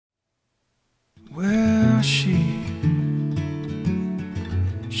my sheet.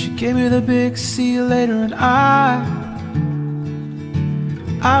 She gave me the big see you later, and I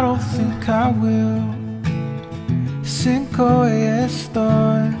don't think I will. Cinco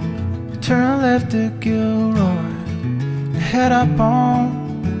estoy, turn left at Gilroy, head up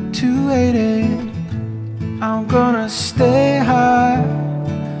on 280. I'm gonna stay high,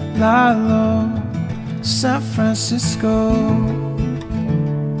 lie low, San Francisco.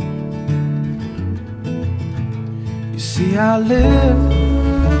 You see, I live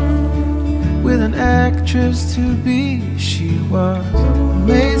with an actress to be. She was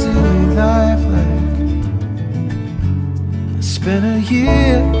amazingly lifelike. I spent a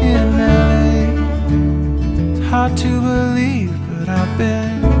year in LA. It's hard to believe, but I've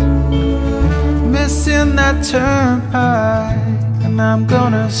been missing that turnpike. And I'm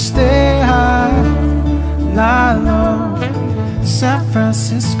gonna stay high, lie low, San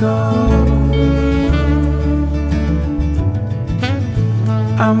Francisco.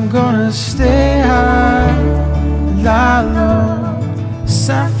 I'm gonna stay high, lie low,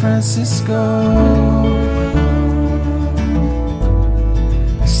 San Francisco.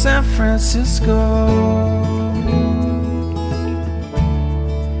 San Francisco.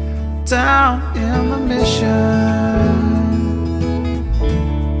 Down in the Mission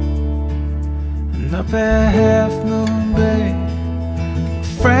and up at Half Moon Bay,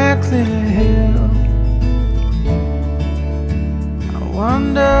 Franklin Hill. I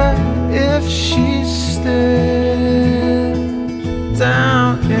wonder if she's still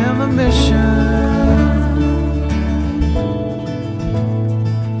down in the Mission.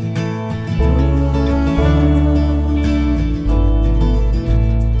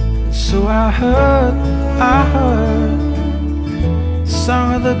 So I heard the song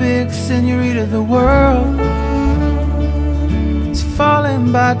of the big senorita. The world is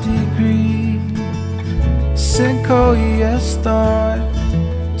falling by degrees. Cinco estoy,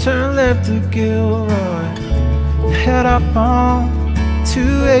 turn left to Gilroy, head up on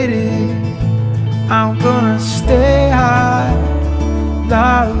 280. I'm gonna stay high,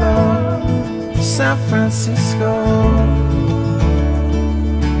 lie low, San Francisco.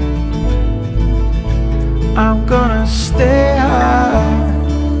 I'm gonna stay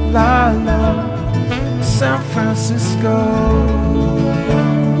high, lie low, San Francisco.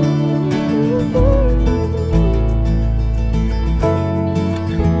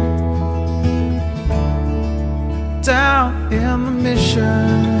 Down in the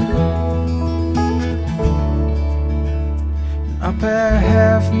Mission, up at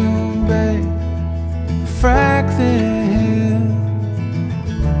Half Moon Bay, Franklin Hill.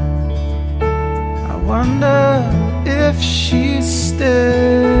 I wonder if she's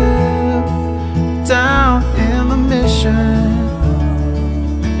still down in the Mission,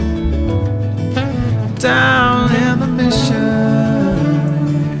 down